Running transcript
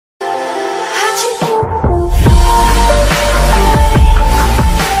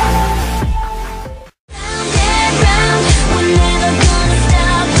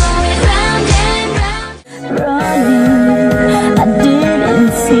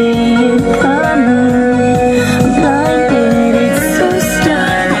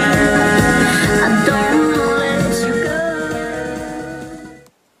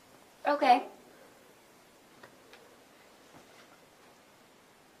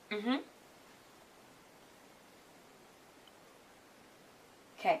Mm-hmm.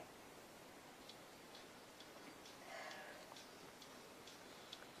 Okay.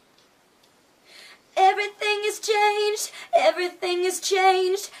 Everything has changed, everything has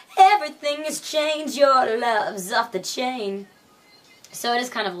changed, everything has changed, your love's off the chain. So it is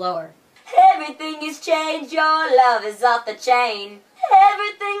kind of lower. Everything has changed, your love is off the chain.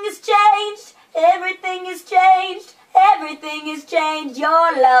 Everything has changed, everything has changed, everything has changed,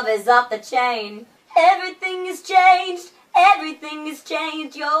 your love is off the chain. Everything has changed, everything has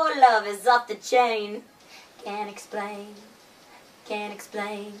changed, your love is off the chain. Can't explain, can't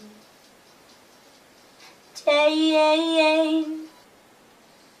explain. Chain.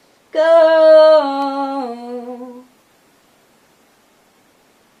 Go.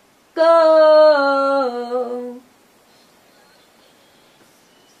 Go.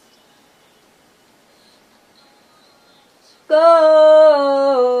 Go.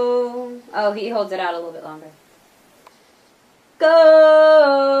 Oh, he holds it out a little bit longer.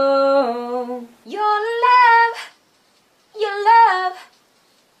 Go. Your love, your love,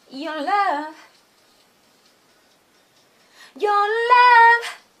 your love, your love,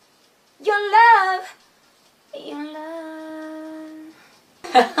 your love, your love.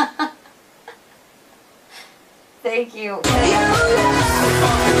 Thank you. Your love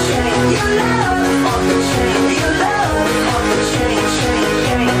on the chain, your love on the chain, your love on the chain, chain,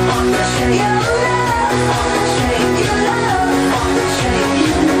 chain on the chain, your love on the chain, your love on the chain,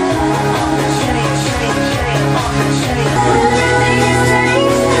 your love on the chain, chain, chain on the chain. Everything is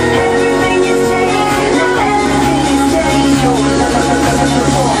changed, everything is changed, everything is changed. Your love.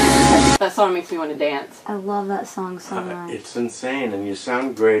 That song makes me want to dance. I love that song so much. It's insane, and you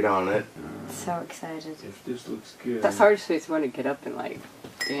sound great on it. So excited. If this looks good. That's hard to want to get up and like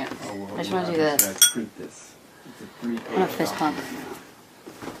dance. Oh, well, I just want to do this. Let's print this. It's a I want to fist pump.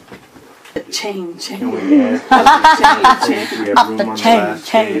 Chain. Can we add Off the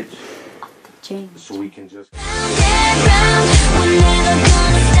chain, chain. so we can just... Round and round, we're never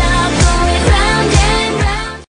gonna